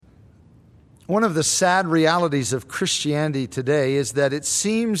One of the sad realities of Christianity today is that it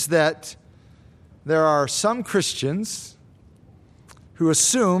seems that there are some Christians who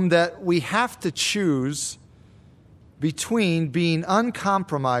assume that we have to choose between being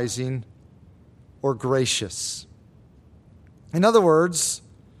uncompromising or gracious. In other words,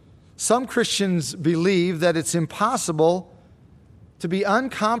 some Christians believe that it's impossible to be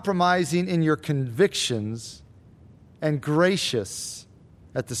uncompromising in your convictions and gracious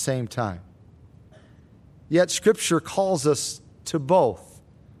at the same time. Yet Scripture calls us to both.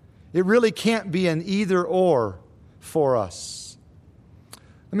 It really can't be an either-or for us.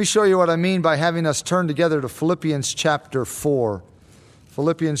 Let me show you what I mean by having us turn together to Philippians chapter 4.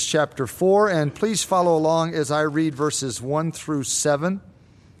 Philippians chapter 4, and please follow along as I read verses 1 through 7.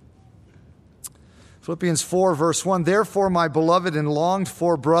 Philippians 4, verse 1, "Therefore, my beloved and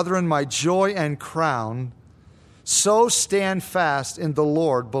longed-for brethren, my joy and crown, so stand fast in the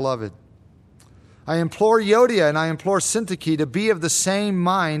Lord, beloved. I implore Euodia and I implore Syntyche to be of the same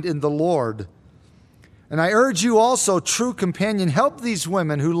mind in the Lord. And I urge you also, true companion, help these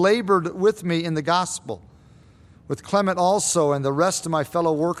women who labored with me in the gospel, with Clement also and the rest of my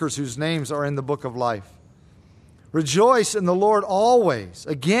fellow workers whose names are in the book of life. Rejoice in the Lord always.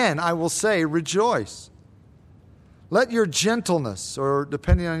 Again, I will say, rejoice. Let your gentleness, or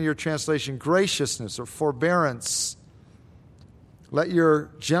depending on your translation, graciousness or forbearance, let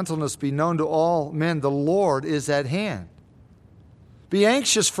your gentleness be known to all men. The Lord is at hand. Be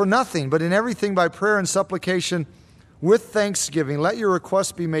anxious for nothing, but in everything by prayer and supplication with thanksgiving. Let your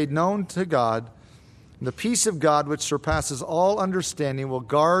requests be made known to God. And the peace of God, which surpasses all understanding, will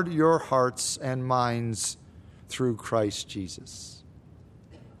guard your hearts and minds through Christ Jesus."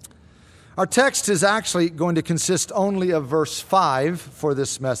 Our text is actually going to consist only of verse 5 for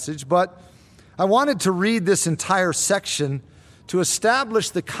this message, but I wanted to read this entire section to establish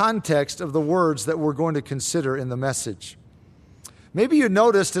the context of the words that we're going to consider in the message. Maybe you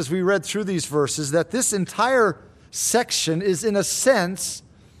noticed as we read through these verses that this entire section is, in a sense,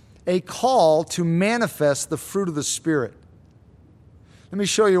 a call to manifest the fruit of the Spirit. Let me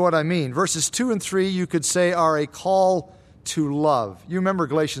show you what I mean. Verses 2 and 3, you could say, are a call to love. You remember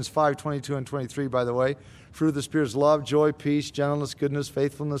Galatians 5, 22 and 23, by the way. Fruit of the Spirit is love, joy, peace, gentleness, goodness,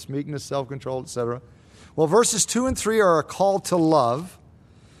 faithfulness, meekness, self-control, etc. Well, verses 2 and 3 are a call to love,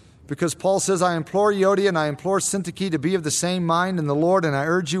 because Paul says, I implore Euodia and I implore Syntyche to be of the same mind in the Lord, and I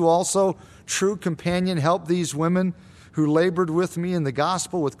urge you also, true companion, help these women who labored with me in the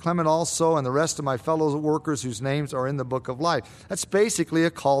gospel, with Clement also and the rest of my fellow workers whose names are in the book of life. That's basically a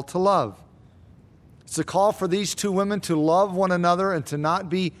call to love. It's a call for these two women to love one another and to not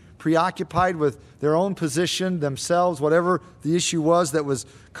be preoccupied with their own position, themselves, whatever the issue was that was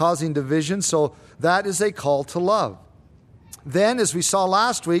causing division. So that is a call to love. Then, as we saw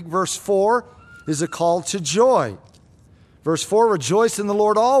last week, verse 4 is a call to joy. Verse 4, rejoice in the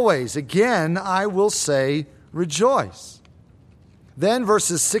Lord always. Again, I will say, rejoice. Then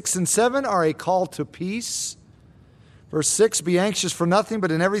verses 6 and 7 are a call to peace. Verse 6, be anxious for nothing,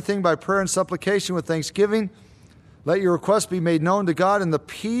 but in everything by prayer and supplication with thanksgiving, let your requests be made known to God, and the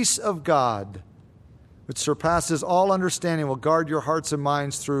peace of God, which surpasses all understanding, will guard your hearts and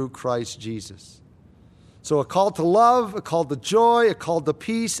minds through Christ Jesus. So a call to love, a call to joy, a call to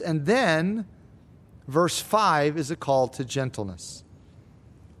peace, and then verse 5 is a call to gentleness.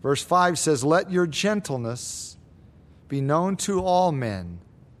 Verse 5 says, let your gentleness be known to all men.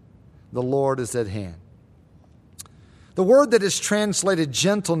 The Lord is at hand. The word that is translated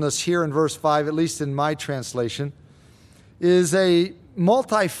gentleness here in verse 5, at least in my translation, is a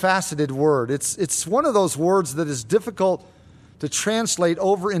multifaceted word. It's one of those words that is difficult to translate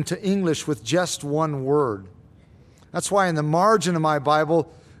over into English with just one word. That's why in the margin of my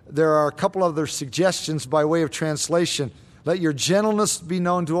Bible, there are a couple other suggestions by way of translation. Let your gentleness be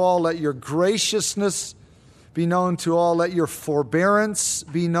known to all. Let your graciousness be known to all. Let your forbearance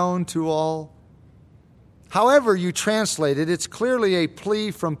be known to all. However you translate it, it's clearly a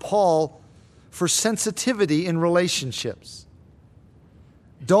plea from Paul for sensitivity in relationships.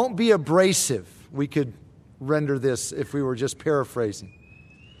 Don't be abrasive. We could render this if we were just paraphrasing.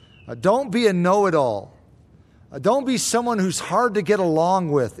 Don't be a know-it-all. Don't be someone who's hard to get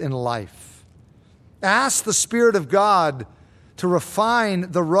along with in life. Ask the Spirit of God to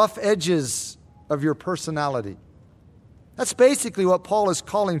refine the rough edges of your personality. That's basically what Paul is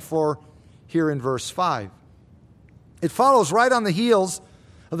calling for here in verse 5. It follows right on the heels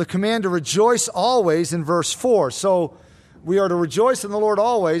of the command to rejoice always in verse 4. So we are to rejoice in the Lord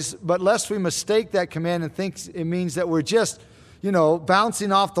always, but lest we mistake that command and think it means that we're just,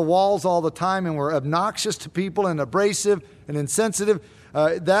 bouncing off the walls all the time and we're obnoxious to people and abrasive and insensitive.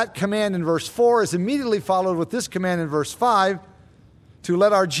 That command in verse 4 is immediately followed with this command in verse 5 to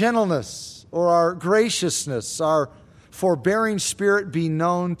let our gentleness or our graciousness, our forbearing spirit be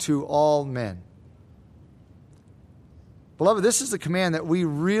known to all men. Beloved, this is a command that we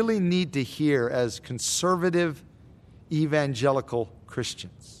really need to hear as conservative evangelical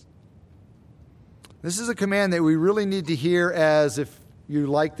Christians. This is a command that we really need to hear as, if you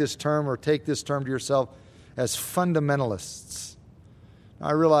like this term or take this term to yourself, as fundamentalists. Now,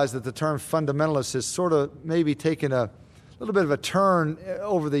 I realize that the term fundamentalist has sort of maybe taken a little bit of a turn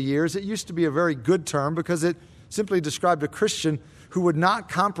over the years. It used to be a very good term because it simply described a Christian who would not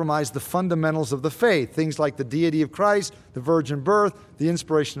compromise the fundamentals of the faith, things like the deity of Christ, the virgin birth, the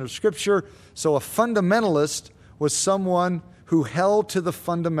inspiration of Scripture. So a fundamentalist was someone who held to the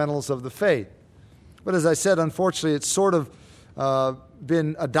fundamentals of the faith. But as I said, unfortunately, it's sort of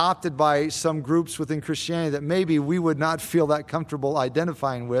been adopted by some groups within Christianity that maybe we would not feel that comfortable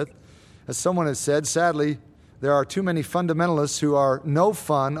identifying with. As someone has said, sadly, there are too many fundamentalists who are no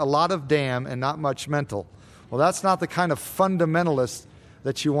fun, a lot of damn, and not much mental. Well, that's not the kind of fundamentalist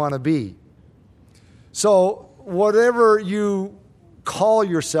that you want to be. So whatever you call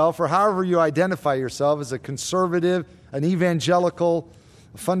yourself or however you identify yourself as a conservative, an evangelical,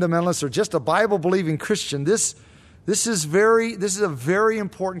 a fundamentalist, or just a Bible-believing Christian, this is a very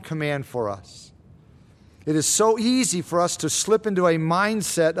important command for us. It is so easy for us to slip into a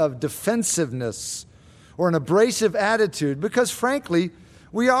mindset of defensiveness or an abrasive attitude because, frankly,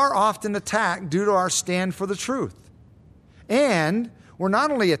 we are often attacked due to our stand for the truth. And we're not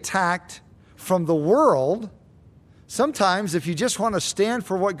only attacked from the world, sometimes if you just want to stand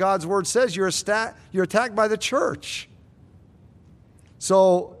for what God's Word says, you're attacked by the church.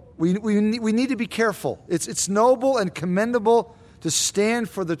 So we need to be careful. It's noble and commendable to stand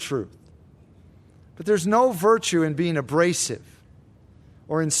for the truth. But there's no virtue in being abrasive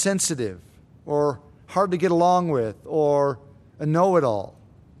or insensitive or hard to get along with or a know-it-all.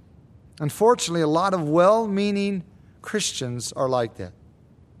 Unfortunately, a lot of well-meaning Christians are like that.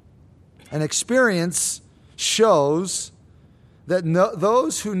 And experience shows that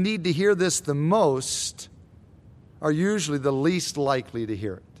those who need to hear this the most are usually the least likely to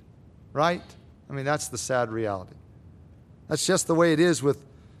hear it. Right? I mean, that's the sad reality. That's just the way it is with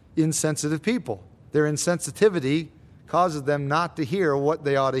insensitive people. Their insensitivity causes them not to hear what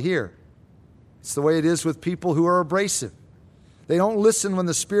they ought to hear. It's the way it is with people who are abrasive. They don't listen when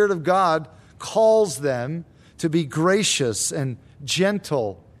the Spirit of God calls them to be gracious and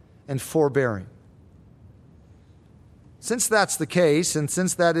gentle and forbearing. Since that's the case, and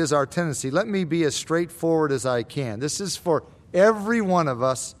since that is our tendency, let me be as straightforward as I can. This is for every one of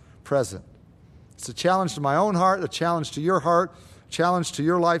us present. It's a challenge to my own heart, a challenge to your heart, a challenge to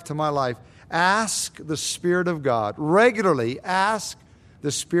your life, to my life. Ask the Spirit of God, regularly ask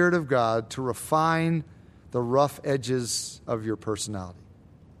the Spirit of God to refine the rough edges of your personality.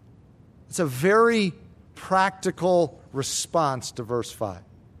 It's a very practical response to verse 5.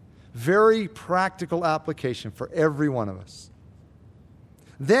 Very practical application for every one of us.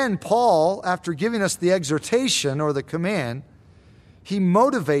 Then Paul, after giving us the exhortation or the command, he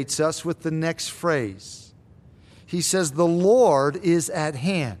motivates us with the next phrase. He says, the Lord is at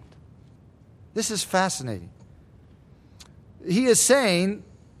hand. This is fascinating. He is saying,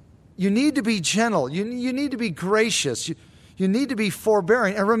 you need to be gentle. You need to be gracious. You need to be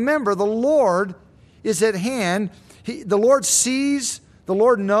forbearing. And remember, the Lord is at hand. The Lord sees, the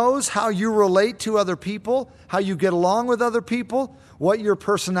Lord knows how you relate to other people, how you get along with other people, what your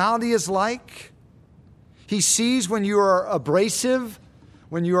personality is like. He sees when you are abrasive,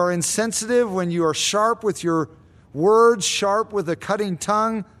 when you are insensitive, when you are sharp with your words, sharp with a cutting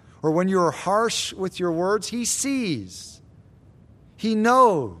tongue, or when you are harsh with your words. He sees. He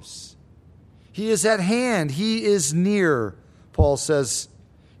knows. He is at hand. He is near, Paul says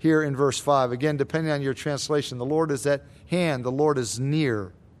here in verse 5. Again, depending on your translation, the Lord is at hand. The Lord is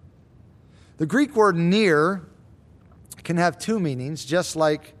near. The Greek word near can have two meanings, just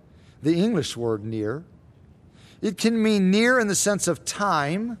like the English word near. It can mean near in the sense of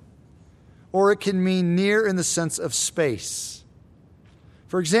time, or it can mean near in the sense of space.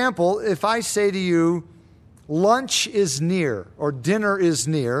 For example, if I say to you, lunch is near, or dinner is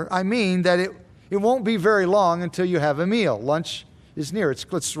near, I mean that it won't be very long until you have a meal. Lunch is near.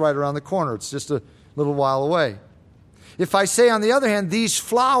 It's right around the corner. It's just a little while away. If I say, on the other hand, these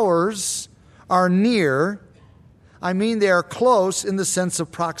flowers are near, I mean they are close in the sense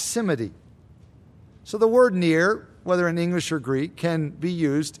of proximity. So the word near, whether in English or Greek, can be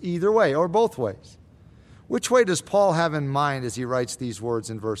used either way or both ways. Which way does Paul have in mind as he writes these words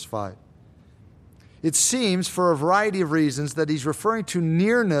in verse 5? it seems, for a variety of reasons, that he's referring to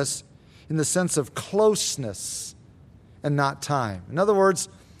nearness in the sense of closeness and not time. In other words,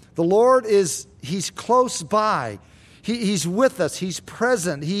 the Lord he's close by. He's with us. He's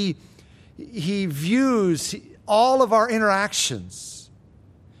present. He views all of our interactions.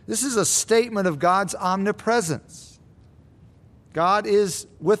 This is a statement of God's omnipresence. God is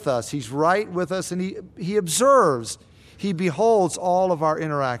with us. He's right with us, and he observes. He beholds all of our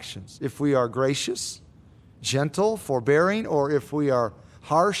interactions. If we are gracious, gentle, forbearing, or if we are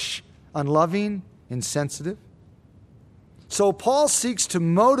harsh, unloving, insensitive. So Paul seeks to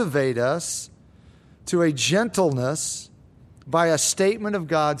motivate us to a gentleness by a statement of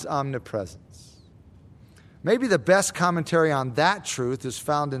God's omnipresence. Maybe the best commentary on that truth is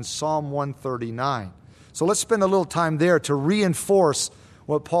found in Psalm 139. So let's spend a little time there to reinforce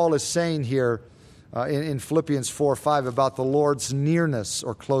what Paul is saying here in Philippians 4:5 about the Lord's nearness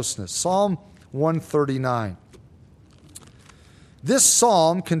or closeness. Psalm 139. This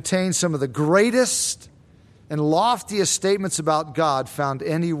psalm contains some of the greatest and loftiest statements about God found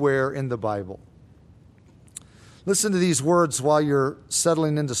anywhere in the Bible. Listen to these words while you're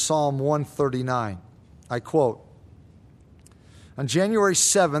settling into Psalm 139. I quote, "On January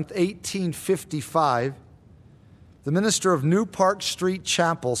 7th, 1855, the minister of New Park Street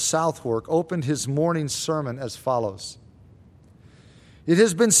Chapel, Southwark, opened his morning sermon as follows. It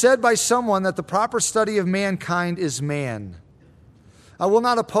has been said by someone that the proper study of mankind is man. I will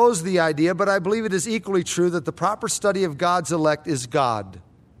not oppose the idea, but I believe it is equally true that the proper study of God's elect is God.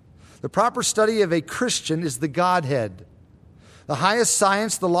 The proper study of a Christian is the Godhead. The highest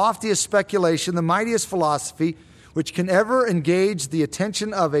science, the loftiest speculation, the mightiest philosophy, which can ever engage the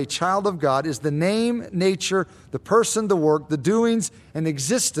attention of a child of God, is the name, nature, the person, the work, the doings, and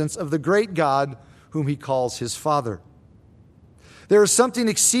existence of the great God whom he calls his Father. There is something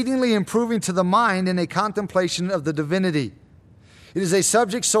exceedingly improving to the mind in a contemplation of the divinity. It is a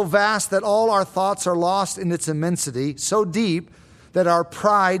subject so vast that all our thoughts are lost in its immensity, so deep that our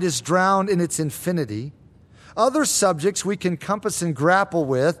pride is drowned in its infinity. Other subjects we can compass and grapple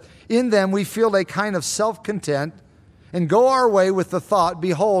with. In them we feel a kind of self-content and go our way with the thought,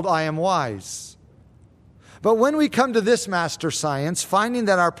 behold, I am wise. But when we come to this master science, finding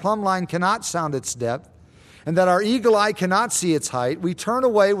that our plumb line cannot sound its depth and that our eagle eye cannot see its height, we turn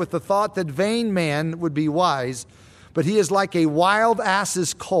away with the thought that vain man would be wise, but he is like a wild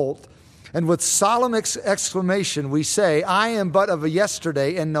ass's colt, and with solemn exclamation we say, I am but of a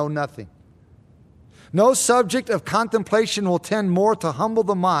yesterday and know nothing. No subject of contemplation will tend more to humble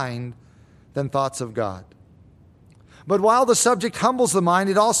the mind than thoughts of God. But while the subject humbles the mind,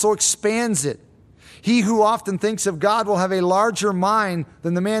 it also expands it. He who often thinks of God will have a larger mind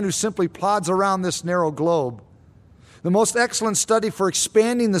than the man who simply plods around this narrow globe. The most excellent study for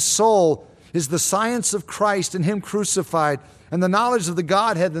expanding the soul is the science of Christ and Him crucified, and the knowledge of the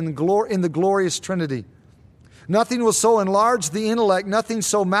Godhead in the glorious Trinity. Nothing will so enlarge the intellect, nothing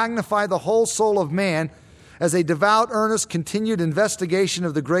so magnify the whole soul of man as a devout, earnest, continued investigation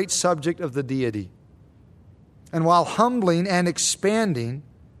of the great subject of the deity. And while humbling and expanding,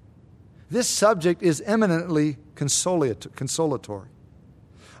 this subject is eminently consolatory.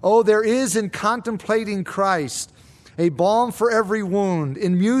 Oh, there is in contemplating Christ a balm for every wound.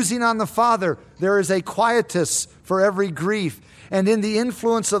 In musing on the Father, there is a quietus for every grief. And in the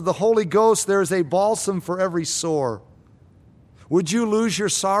influence of the Holy Ghost, there is a balsam for every sore. Would you lose your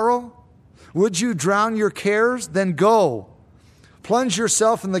sorrow? Would you drown your cares? Then go. Plunge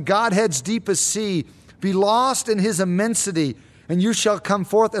yourself in the Godhead's deepest sea. Be lost in His immensity, and you shall come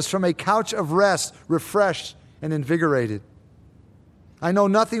forth as from a couch of rest, refreshed and invigorated. I know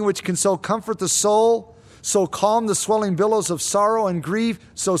nothing which can so comfort the soul, so calm the swelling billows of sorrow and grief,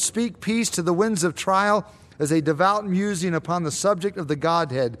 so speak peace to the winds of trial, as a devout musing upon the subject of the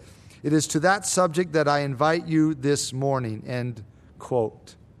Godhead. It is to that subject that I invite you this morning. End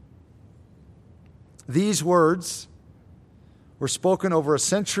quote. These words were spoken over a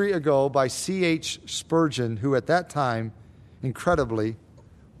century ago by C.H. Spurgeon, who at that time, incredibly,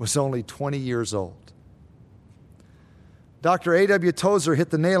 was only 20 years old. Dr. A.W. Tozer hit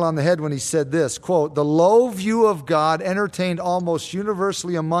the nail on the head when he said this, quote, "The low view of God entertained almost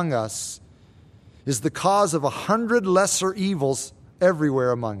universally among us is the cause of 100 lesser evils everywhere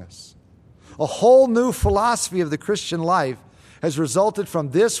among us. A whole new philosophy of the Christian life has resulted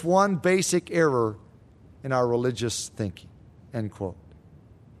from this one basic error in our religious thinking." End quote.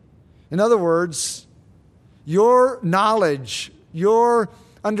 In other words, your knowledge, your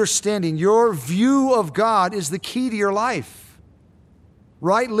understanding, your view of God is the key to your life.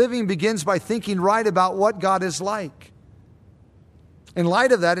 Right living begins by thinking right about what God is like. In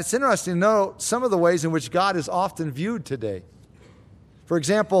light of that, it's interesting to note some of the ways in which God is often viewed today. For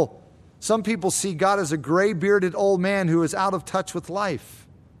example, some people see God as a gray-bearded old man who is out of touch with life.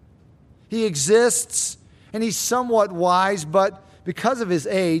 He exists, and he's somewhat wise, but because of his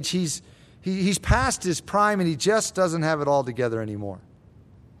age, he's past his prime, and he just doesn't have it all together anymore.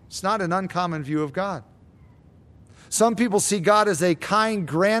 It's not an uncommon view of God. Some people see God as a kind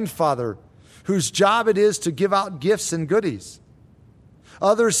grandfather whose job it is to give out gifts and goodies.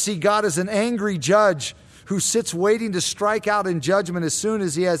 Others see God as an angry judge who sits waiting to strike out in judgment as soon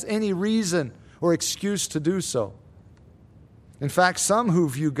as he has any reason or excuse to do so. In fact, some who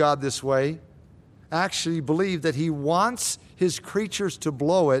view God this way actually believe that he wants his creatures to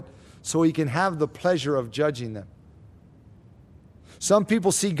blow it so he can have the pleasure of judging them. Some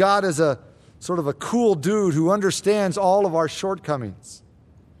people see God as a sort of a cool dude who understands all of our shortcomings.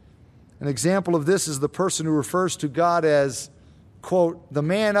 An example of this is the person who refers to God as, quote, the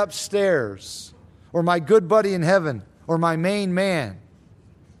man upstairs, or my good buddy in heaven, or my main man.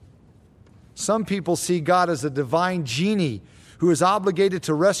 Some people see God as a divine genie who is obligated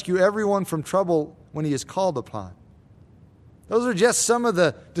to rescue everyone from trouble when he is called upon. Those are just some of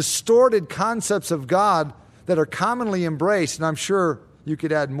the distorted concepts of God that are commonly embraced, and I'm sure you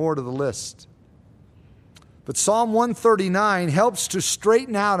could add more to the list. But Psalm 139 helps to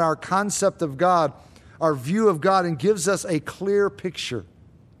straighten out our concept of God, our view of God, and gives us a clear picture.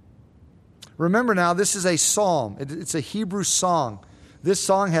 Remember now, this is a psalm. It's a Hebrew song. This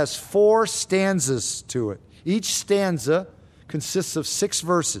song has 4 stanzas to it. Each stanza consists of 6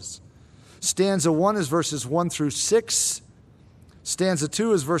 verses. Stanza 1 is verses 1 through 6. Stanza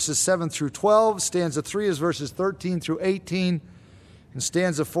 2 is verses 7 through 12. Stanza 3 is verses 13 through 18. And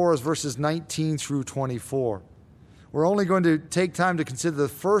stanza 4 is verses 19 through 24. We're only going to take time to consider the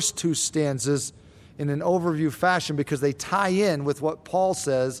first 2 stanzas in an overview fashion because they tie in with what Paul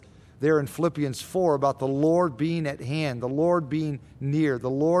says there in Philippians 4 about the Lord being at hand, the Lord being near, the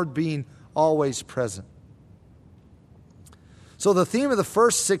Lord being always present. So the theme of the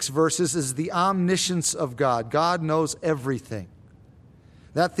first 6 verses is the omniscience of God. God knows everything.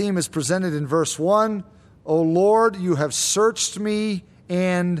 That theme is presented in verse 1. O Lord, you have searched me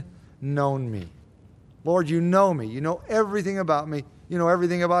and known me. Lord, you know me. You know everything about me. You know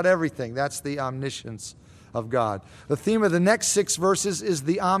everything about everything. That's the omniscience of God. The theme of the next 6 verses is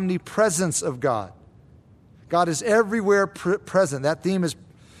the omnipresence of God. God is everywhere present. That theme is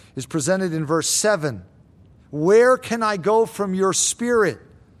presented in verse 7. Where can I go from your spirit?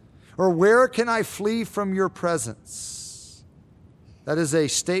 Or where can I flee from your presence? That is a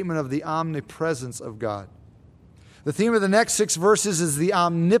statement of the omnipresence of God. The theme of the next 6 verses is the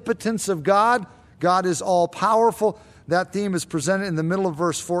omnipotence of God. God is all-powerful. That theme is presented in the middle of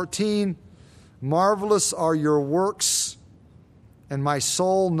verse 14. Marvelous are your works, and my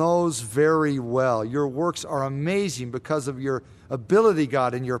soul knows very well. Your works are amazing because of your ability,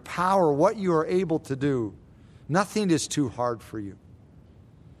 God, and your power, what you are able to do. Nothing is too hard for you.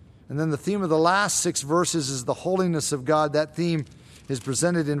 And then the theme of the last 6 verses is the holiness of God. That theme is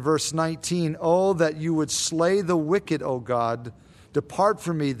presented in verse 19. Oh, that you would slay the wicked, O God. Depart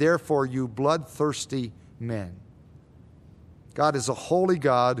from me, therefore, you bloodthirsty men. God is a holy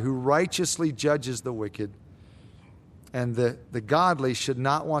God who righteously judges the wicked. And the godly should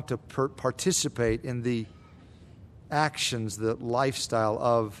not want to participate in the actions, the lifestyle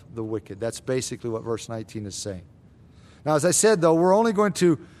of the wicked. That's basically what verse 19 is saying. Now, as I said, though, we're only going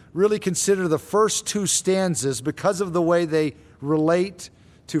to really consider the first 2 stanzas because of the way they relate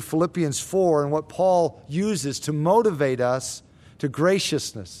to Philippians 4 and what Paul uses to motivate us to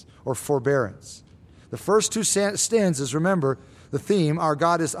graciousness or forbearance. The first 2 stanzas, remember the theme, our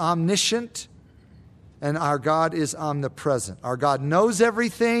God is omniscient and our God is omnipresent. Our God knows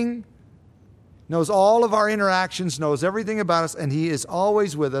everything, knows all of our interactions, knows everything about us, and he is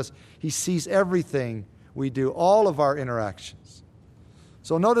always with us. He sees everything we do, all of our interactions.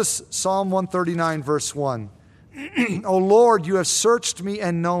 So notice Psalm 139, verse 1. O Lord, you have searched me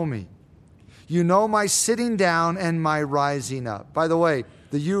and know me. You know my sitting down and my rising up. By the way,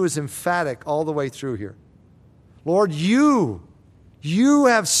 the you is emphatic all the way through here. Lord, you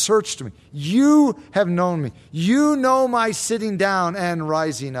have searched me. You have known me. You know my sitting down and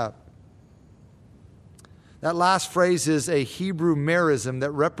rising up. That last phrase is a Hebrew merism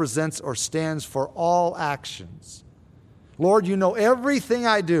that represents or stands for all actions. Lord, you know everything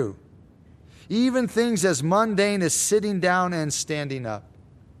I do, even things as mundane as sitting down and standing up.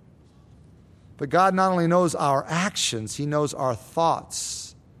 But God not only knows our actions, he knows our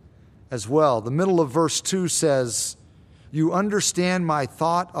thoughts as well. The middle of verse 2 says, you understand my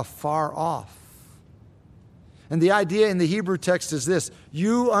thought afar off. And the idea in the Hebrew text is this: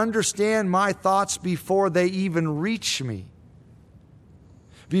 you understand my thoughts before they even reach me.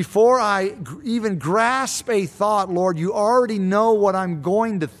 Before I even grasp a thought, Lord, you already know what I'm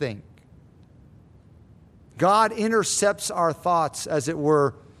going to think. God intercepts our thoughts, as it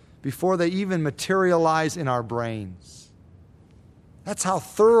were, before they even materialize in our brains. That's how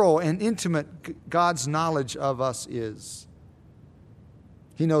thorough and intimate God's knowledge of us is.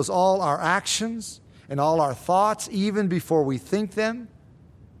 He knows all our actions and all our thoughts, even before we think them.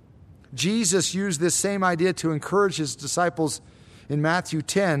 Jesus used this same idea to encourage his disciples in Matthew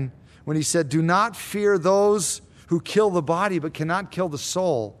 10, when he said, do not fear those who kill the body but cannot kill the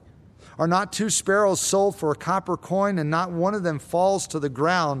soul. Are not 2 sparrows sold for a copper coin, and not one of them falls to the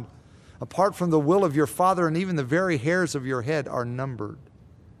ground apart from the will of your Father, and even the very hairs of your head are numbered?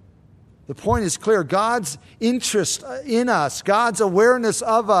 The point is clear. God's interest in us, God's awareness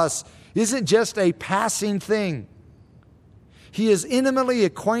of us, isn't just a passing thing. He is intimately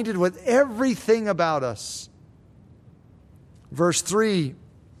acquainted with everything about us. Verse 3,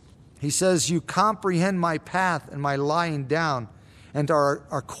 he says, you comprehend my path and my lying down, and are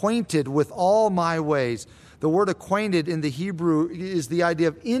acquainted with all my ways. The word acquainted in the Hebrew is the idea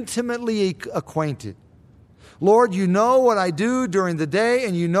of intimately acquainted. Lord, you know what I do during the day,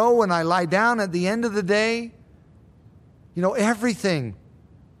 and you know when I lie down at the end of the day. You know everything.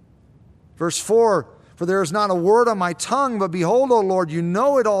 Verse 4, for there is not a word on my tongue, but behold, O Lord, you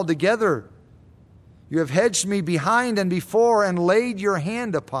know it altogether. You have hedged me behind and before and laid your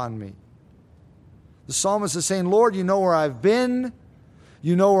hand upon me. The psalmist is saying, Lord, you know where I've been.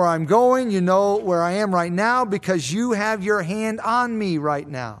 You know where I'm going. You know where I am right now, because you have your hand on me right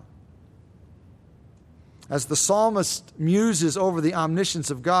now. As the psalmist muses over the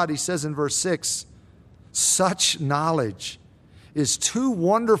omniscience of God, he says in verse 6, such knowledge is too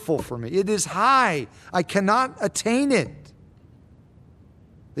wonderful for me. It is high. I cannot attain it.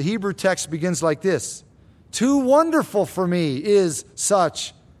 The Hebrew text begins like this: too wonderful for me is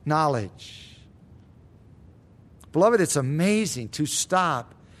such knowledge. Beloved, it's amazing to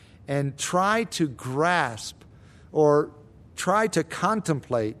stop and try to grasp or try to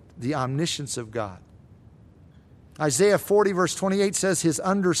contemplate the omniscience of God. Isaiah 40 verse 28 says, his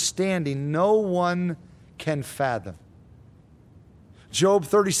understanding no one can fathom. Job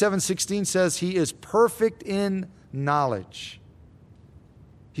 37:16 says, he is perfect in knowledge.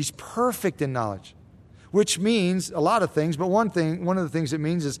 He's perfect in knowledge, which means a lot of things, but one of the things it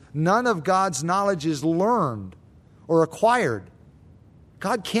means is none of God's knowledge is learned or acquired.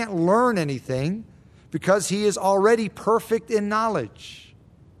 God can't learn anything because he is already perfect in knowledge.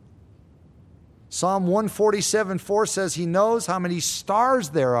 Psalm 147:4 says he knows how many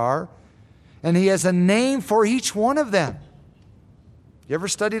stars there are, and he has a name for each one of them. You ever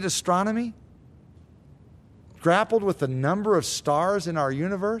studied astronomy? Grappled with the number of stars in our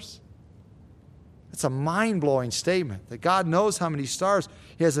universe? It's a mind-blowing statement that God knows how many stars.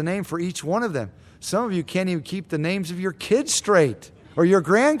 He has a name for each one of them. Some of you can't even keep the names of your kids straight or your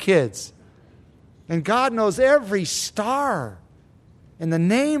grandkids. And God knows every star and the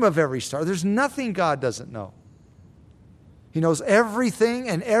name of every star. There's nothing God doesn't know. He knows everything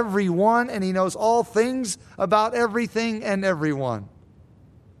and everyone, and he knows all things about everything and everyone.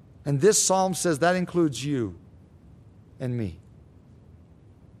 And this psalm says that includes you and me.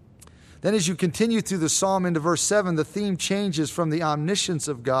 Then as you continue through the psalm into verse 7, the theme changes from the omniscience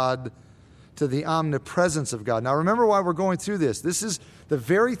of God to the omnipresence of God. Now remember why we're going through this. This is the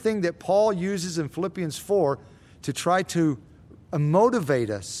very thing that Paul uses in Philippians 4 to try to motivate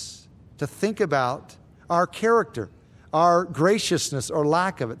us to think about our character, our graciousness or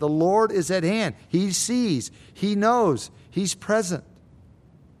lack of it. The Lord is at hand. He sees. He knows. He's present.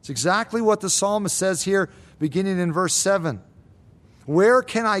 It's exactly what the psalmist says here, beginning in verse 7. Where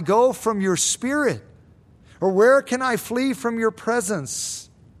can I go from your spirit? Or where can I flee from your presence?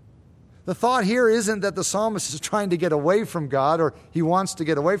 The thought here isn't that the psalmist is trying to get away from God or he wants to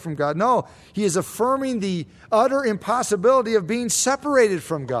get away from God. No, he is affirming the utter impossibility of being separated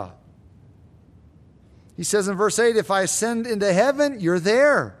from God. He says in verse 8, if I ascend into heaven, you're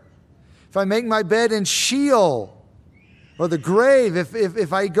there. If I make my bed in Sheol or the grave,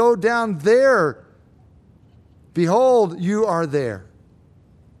 if I go down there, behold, you are there.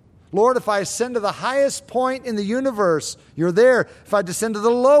 Lord, if I ascend to the highest point in the universe, you're there. If I descend to the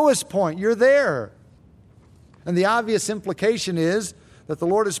lowest point, you're there. And the obvious implication is that the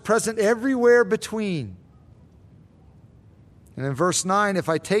Lord is present everywhere between. And in verse 9, if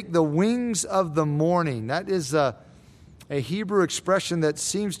I take the wings of the morning, that is a Hebrew expression that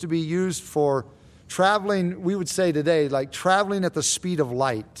seems to be used for traveling, we would say today, like traveling at the speed of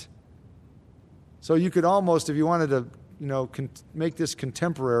light. So you could almost, if you wanted to, make this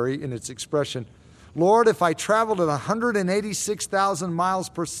contemporary in its expression, Lord, if I traveled at 186,000 miles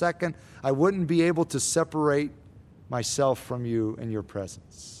per second, I wouldn't be able to separate myself from you and your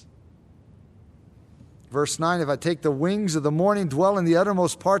presence. Verse 9, if I take the wings of the morning, dwell in the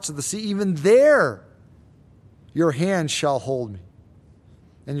uttermost parts of the sea, even there your hand shall hold me.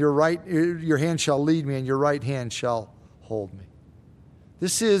 And your hand shall lead me, and your right hand shall hold me.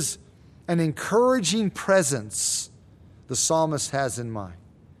 This is an encouraging presence the psalmist has in mind.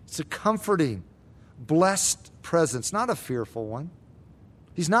 It's a comforting, blessed presence, not a fearful one.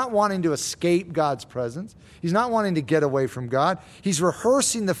 He's not wanting to escape God's presence. He's not wanting to get away from God. He's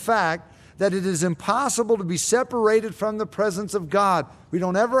rehearsing the fact that it is impossible to be separated from the presence of God. We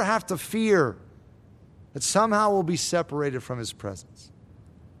don't ever have to fear that somehow we'll be separated from His presence.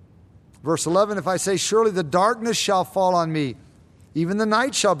 Verse 11, if I say, surely the darkness shall fall on me, even the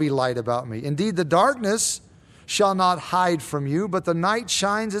night shall be light about me. Indeed, the darkness shall not hide from you, but the night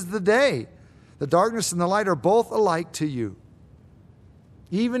shines as the day. The darkness and the light are both alike to you.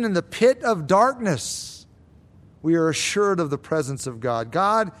 Even in the pit of darkness, we are assured of the presence of God.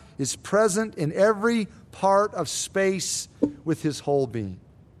 God is present in every part of space with His whole being.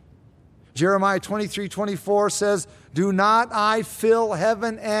 Jeremiah 23:24 says, do not I fill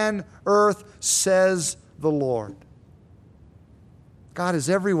heaven and earth, says the Lord. God is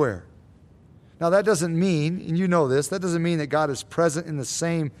everywhere. Now that doesn't mean, and you know this, that doesn't mean that God is present in the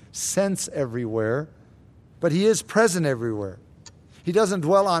same sense everywhere, but He is present everywhere. He doesn't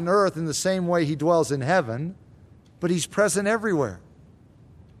dwell on earth in the same way He dwells in heaven, but He's present everywhere.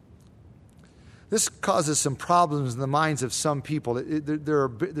 This causes some problems in the minds of some people.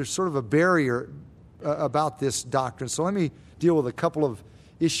 There's sort of a barrier about this doctrine. So let me deal with a couple of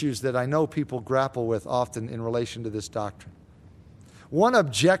issues that I know people grapple with often in relation to this doctrine. One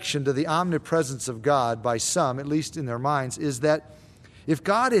objection to the omnipresence of God by some, at least in their minds, is that if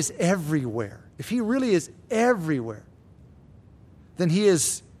God is everywhere, if He really is everywhere, then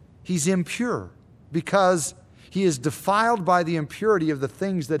He's impure because He is defiled by the impurity of the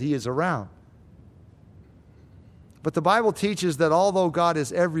things that He is around. But the Bible teaches that although God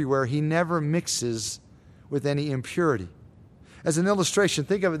is everywhere, He never mixes with any impurity. As an illustration,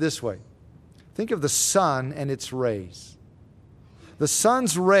 think of it this way. Think of the sun and its rays. The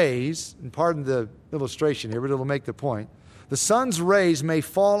sun's rays, and pardon the illustration here, but it'll make the point. The sun's rays may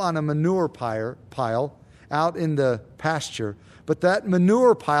fall on a manure pile out in the pasture, but that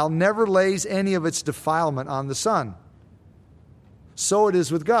manure pile never lays any of its defilement on the sun. So it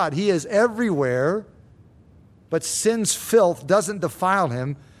is with God. He is everywhere, but sin's filth doesn't defile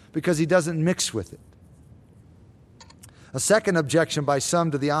Him because He doesn't mix with it. A second objection by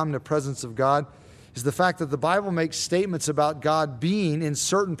some to the omnipresence of God is the fact that the Bible makes statements about God being in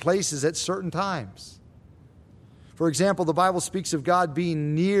certain places at certain times. For example, the Bible speaks of God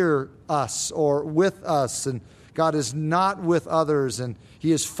being near us or with us, and God is not with others, and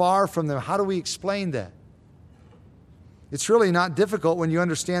He is far from them. How do we explain that? It's really not difficult when you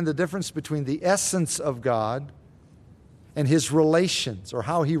understand the difference between the essence of God and His relations, or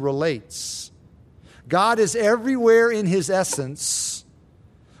how He relates. God is everywhere in His essence,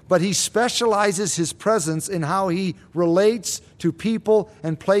 but He specializes His presence in how He relates to people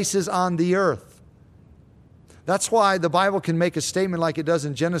and places on the earth. That's why the Bible can make a statement like it does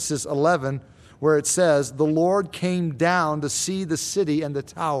in Genesis 11, where it says, the Lord came down to see the city and the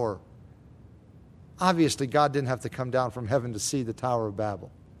tower. Obviously, God didn't have to come down from heaven to see the Tower of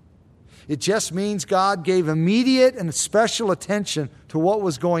Babel. It just means God gave immediate and special attention to what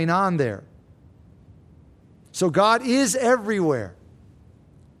was going on there. So God is everywhere,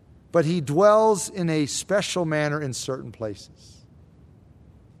 but He dwells in a special manner in certain places.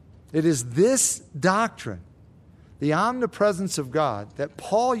 It is this doctrine, the omnipresence of God, that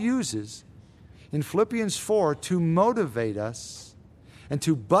Paul uses in Philippians 4 to motivate us and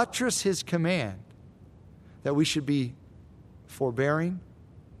to buttress his command that we should be forbearing,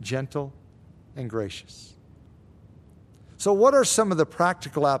 gentle, and gracious. So what are some of the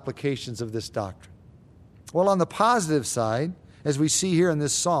practical applications of this doctrine? Well, on the positive side, as we see here in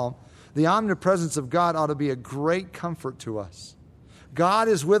this psalm, the omnipresence of God ought to be a great comfort to us. God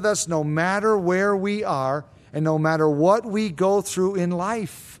is with us no matter where we are and no matter what we go through in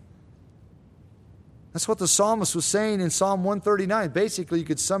life. That's what the psalmist was saying in Psalm 139. Basically, you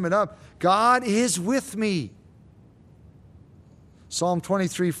could sum it up. God is with me. Psalm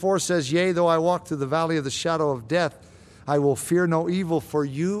 23:4 says, yea, though I walk through the valley of the shadow of death, I will fear no evil, for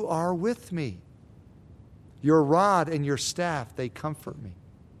you are with me. Your rod and your staff, they comfort me.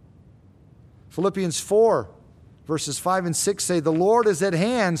 Philippians 4, Verses 5 and 6 say, the Lord is at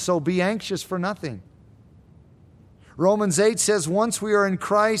hand, so be anxious for nothing. Romans 8 says, once we are in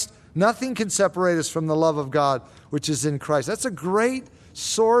Christ, nothing can separate us from the love of God, which is in Christ. That's a great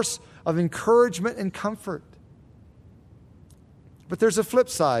source of encouragement and comfort. But there's a flip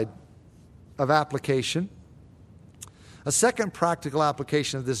side of application. A second practical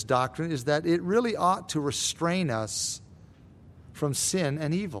application of this doctrine is that it really ought to restrain us from sin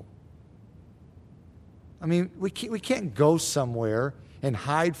and evil. I mean, we can't go somewhere and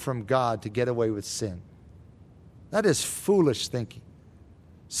hide from God to get away with sin. That is foolish thinking,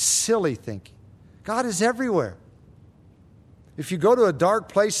 silly thinking. God is everywhere. If you go to a dark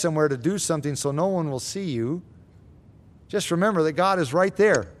place somewhere to do something so no one will see you, just remember that God is right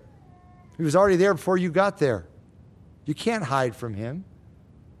there. He was already there before you got there. You can't hide from Him.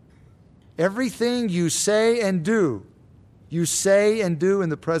 Everything you say and do, you say and do in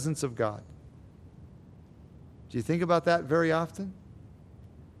the presence of God. Do you think about that very often?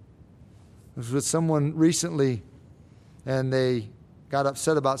 I was with someone recently, and they got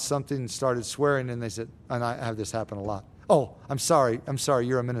upset about something and started swearing, and they said, and I have this happen a lot. Oh, I'm sorry,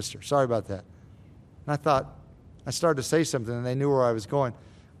 you're a minister. Sorry about that. And I thought, I started to say something, and they knew where I was going.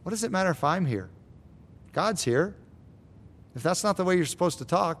 What does it matter if I'm here? God's here. If that's not the way you're supposed to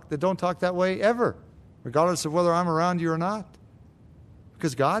talk, then don't talk that way ever, regardless of whether I'm around you or not.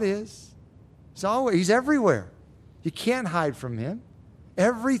 Because God is. He's everywhere. You can't hide from Him.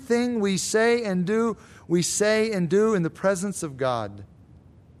 Everything we say and do in the presence of God.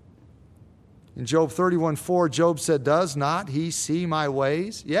 In Job 31:4, Job said, does not He see my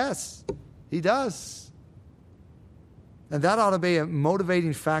ways? Yes, He does. And that ought to be a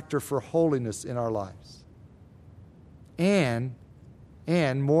motivating factor for holiness in our lives. And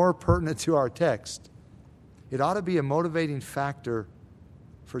more pertinent to our text, it ought to be a motivating factor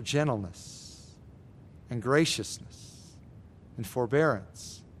for gentleness and graciousness and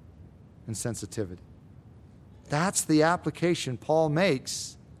forbearance and sensitivity. That's the application Paul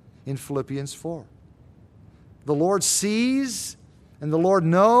makes in Philippians 4. The Lord sees and the Lord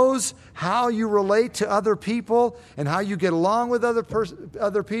knows how you relate to other people and how you get along with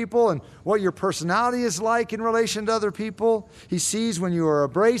other people and what your personality is like in relation to other people. He sees when you are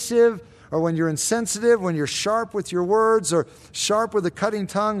abrasive or when you're insensitive, when you're sharp with your words or sharp with a cutting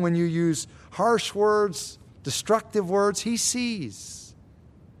tongue, when you use harsh words, destructive words. He sees.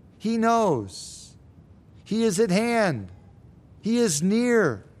 He knows. He is at hand. He is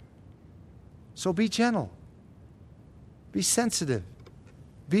near. So be gentle. Be sensitive.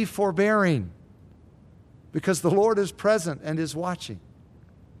 Be forbearing. Because the Lord is present and is watching.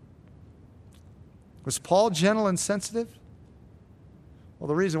 Was Paul gentle and sensitive? Well,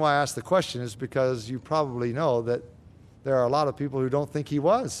 the reason why I asked the question is because you probably know that there are a lot of people who don't think he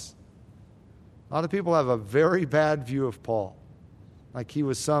was. A lot of people have a very bad view of Paul. Like he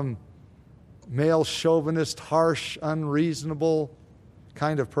was some male chauvinist, harsh, unreasonable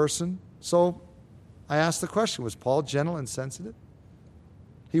kind of person. So I asked the question, was Paul gentle and sensitive?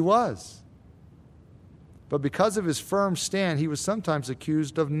 He was. But because of his firm stand, he was sometimes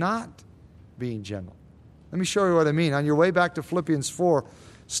accused of not being gentle. Let me show you what I mean. On your way back to Philippians 4,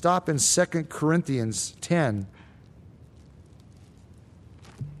 stop in 2 Corinthians 10.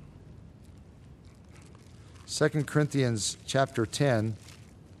 2 Corinthians chapter 10.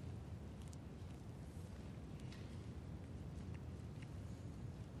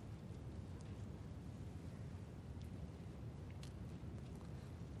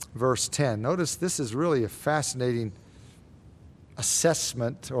 Verse 10. Notice this is really a fascinating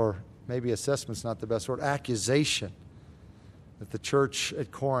assessment, or maybe assessment's not the best word, accusation that the church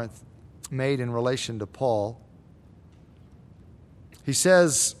at Corinth made in relation to Paul. He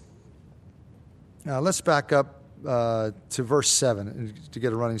says, now let's back up to verse 7 to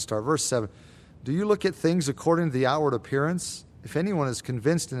get a running start. Verse 7, do you look at things according to the outward appearance? If anyone is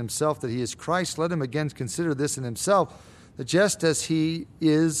convinced in himself that he is Christ, let him again consider this in himself, that just as he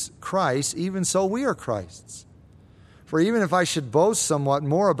is Christ, even so we are Christ's. For even if I should boast somewhat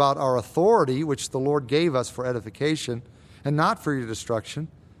more about our authority, which the Lord gave us for edification, and not for your destruction,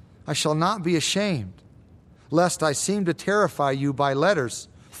 I shall not be ashamed, lest I seem to terrify you by letters.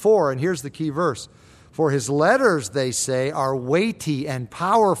 For, and here's the key verse, for his letters, they say, are weighty and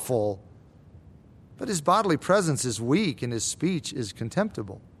powerful, but his bodily presence is weak and his speech is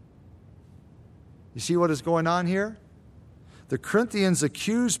contemptible. You see what is going on here? The Corinthians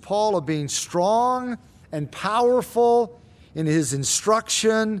accuse Paul of being strong and powerful in his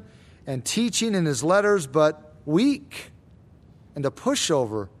instruction and teaching in his letters, but weak and a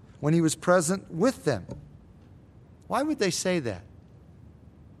pushover when he was present with them. Why would they say that?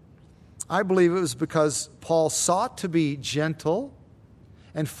 I believe it was because Paul sought to be gentle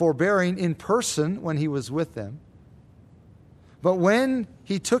and forbearing in person when he was with them. But when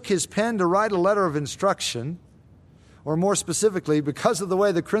he took his pen to write a letter of instruction, or more specifically, because of the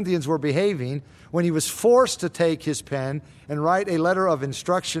way the Corinthians were behaving, when he was forced to take his pen and write a letter of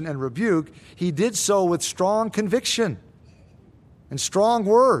instruction and rebuke, he did so with strong conviction and strong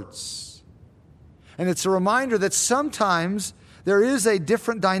words. And it's a reminder that sometimes there is a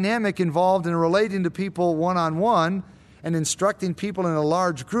different dynamic involved in relating to people one-on-one and instructing people in a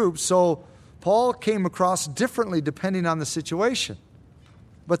large group. So Paul came across differently depending on the situation.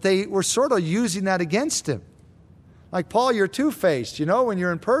 But they were sort of using that against him. Like, Paul, you're two-faced. You know, when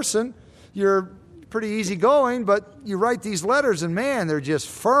you're in person, you're pretty easygoing, but you write these letters and, man, they're just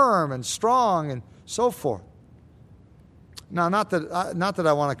firm and strong and so forth. Now, not that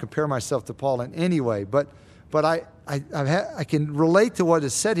I want to compare myself to Paul in any way, but I can relate to what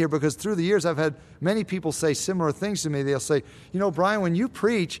is said here, because through the years I've had many people say similar things to me. They'll say, you know, Brian, when you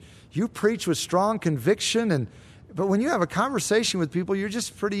preach with strong conviction, but when you have a conversation with people, you're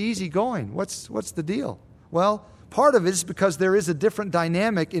just pretty easygoing. What's the deal? Well, part of it is because there is a different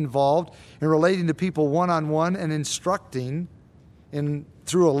dynamic involved in relating to people one-on-one and instructing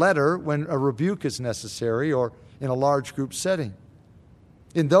through a letter when a rebuke is necessary or in a large group setting.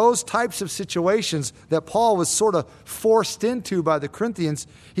 In those types of situations that Paul was sort of forced into by the Corinthians,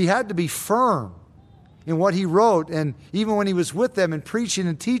 he had to be firm in what he wrote, and even when he was with them and preaching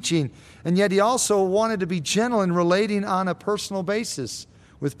and teaching, and yet he also wanted to be gentle in relating on a personal basis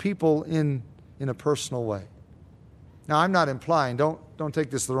with people in a personal way. Now, I'm not implying, don't take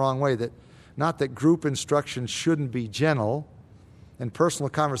this the wrong way, not that group instruction shouldn't be gentle and personal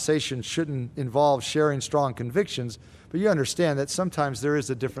conversation shouldn't involve sharing strong convictions, but you understand that sometimes there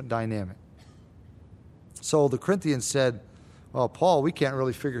is a different dynamic. So the Corinthians said, well, Paul, we can't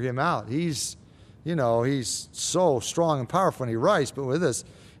really figure him out. He's so strong and powerful when he writes, but with us,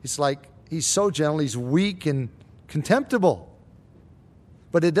 it's like he's so gentle, he's weak and contemptible.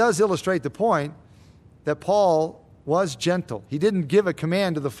 But it does illustrate the point that Paul was gentle. He didn't give a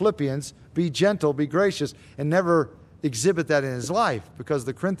command to the Philippians, be gentle, be gracious, and never exhibit that in his life, because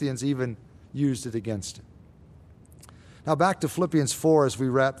the Corinthians even used it against him. Now back to Philippians 4 as we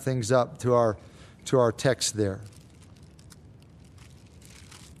wrap things up to our text there.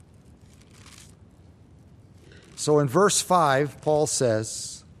 So in verse 5, Paul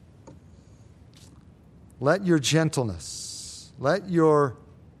says, let your gentleness, let your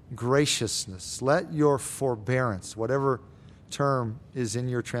graciousness, let your forbearance, whatever term is in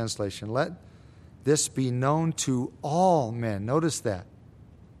your translation, let this be known to all men. Notice that.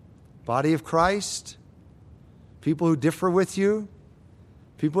 Body of Christ, people who differ with you,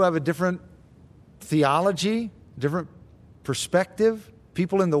 people who have a different theology, different perspective,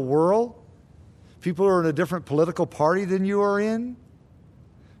 people in the world, people who are in a different political party than you are in,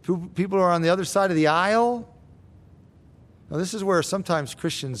 people who are on the other side of the aisle. Now, this is where sometimes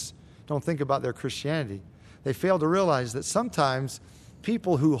Christians don't think about their Christianity. They fail to realize that sometimes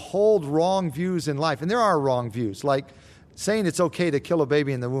people who hold wrong views in life, and there are wrong views, like saying it's okay to kill a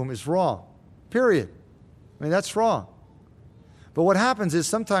baby in the womb is wrong, period. I mean, that's wrong. But what happens is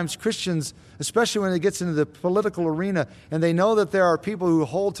sometimes Christians, especially when it gets into the political arena, and they know that there are people who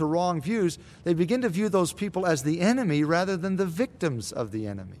hold to wrong views, they begin to view those people as the enemy rather than the victims of the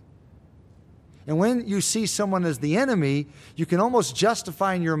enemy. And when you see someone as the enemy, you can almost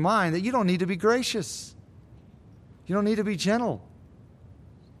justify in your mind that you don't need to be gracious. You don't need to be gentle.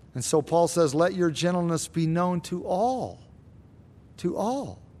 And so Paul says, let your gentleness be known to all. To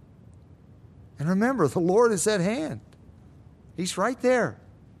all. And remember, the Lord is at hand. He's right there.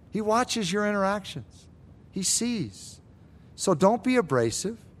 He watches your interactions. He sees. So don't be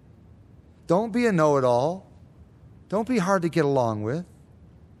abrasive. Don't be a know-it-all. Don't be hard to get along with.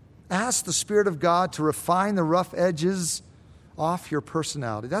 Ask the Spirit of God to refine the rough edges off your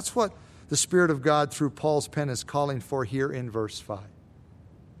personality. That's what the Spirit of God through Paul's pen is calling for here in verse 5.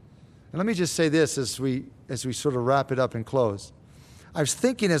 And let me just say this as we sort of wrap it up and close. I was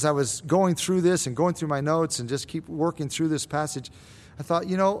thinking as I was going through this and going through my notes and just keep working through this passage, I thought,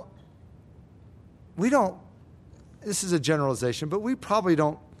 this is a generalization, but we probably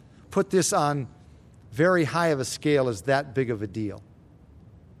don't put this on very high of a scale as that big of a deal.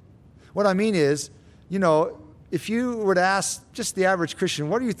 What I mean is, if you were to ask just the average Christian,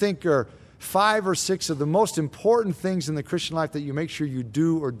 what do you think are 5 or 6 of the most important things in the Christian life that you make sure you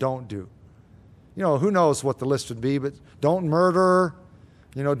do or don't do? Who knows what the list would be, but don't murder,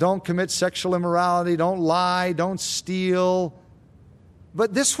 don't commit sexual immorality, don't lie, don't steal.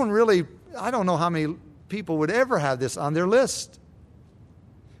 But this one really, I don't know how many people would ever have this on their list.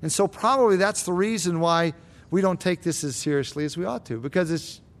 And so probably that's the reason why we don't take this as seriously as we ought to,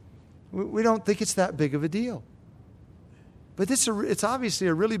 because we don't think it's that big of a deal. But it's obviously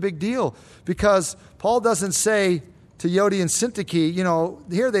a really big deal, because Paul doesn't say to Yodi and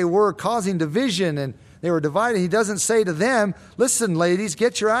Syntyche, here they were causing division and they were divided. He doesn't say to them, listen, ladies,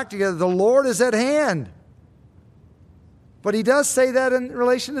 get your act together. The Lord is at hand. But he does say that in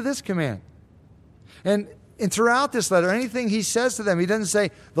relation to this command. And throughout this letter, anything he says to them, he doesn't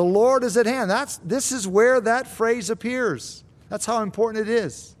say, the Lord is at hand. This is where that phrase appears. That's how important it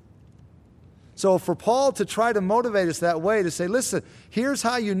is. So for Paul to try to motivate us that way, to say, listen, here's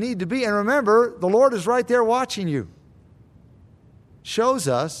how you need to be. And remember, the Lord is right there watching you. Shows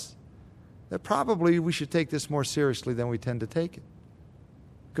us that probably we should take this more seriously than we tend to take it.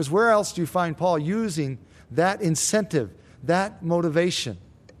 Because where else do you find Paul using that incentive, that motivation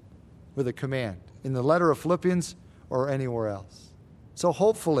with a command? In the letter of Philippians or anywhere else? So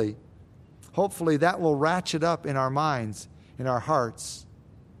hopefully that will ratchet up in our minds, in our hearts,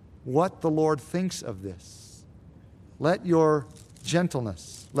 what the Lord thinks of this. Let your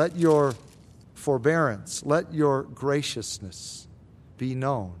gentleness, let your forbearance, let your graciousness be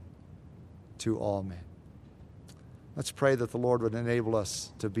known to all men. Let's pray that the Lord would enable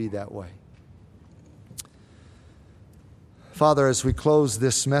us to be that way. Father, as we close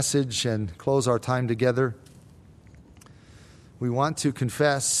this message and close our time together, we want to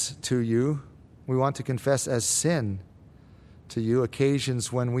confess to you, we want to confess as sin to you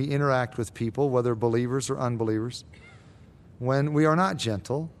occasions when we interact with people, whether believers or unbelievers, when we are not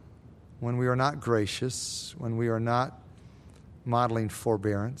gentle, when we are not gracious, when we are not modeling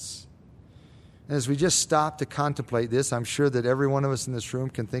forbearance. And as we just stop to contemplate this, I'm sure that every one of us in this room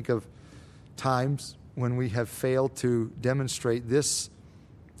can think of times when we have failed to demonstrate this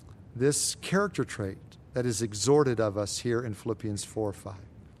character trait that is exhorted of us here in Philippians 4:5.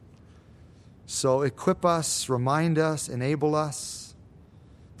 So equip us, remind us, enable us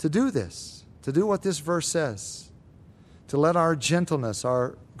to do this, to do what this verse says, to let our gentleness,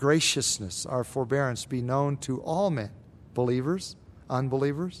 our graciousness, our forbearance be known to all men, believers,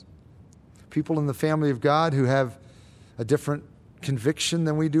 unbelievers, people in the family of God who have a different conviction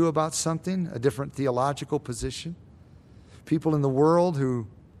than we do about something, a different theological position, people in the world who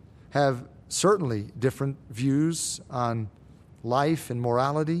have certainly different views on life and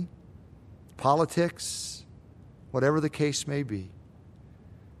morality, politics, whatever the case may be.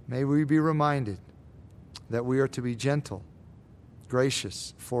 May we be reminded that we are to be gentle,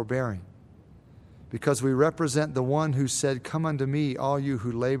 gracious, forbearing, because we represent the one who said, "Come unto me, all you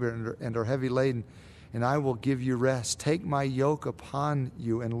who labor and are heavy laden, and I will give you rest. Take my yoke upon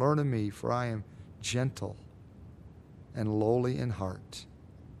you and learn of me, for I am gentle and lowly in heart,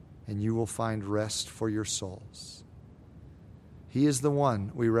 and you will find rest for your souls." He is the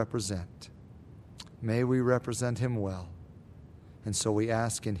one we represent. May we represent him well. And so we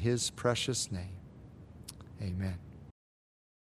ask in his precious name. Amen.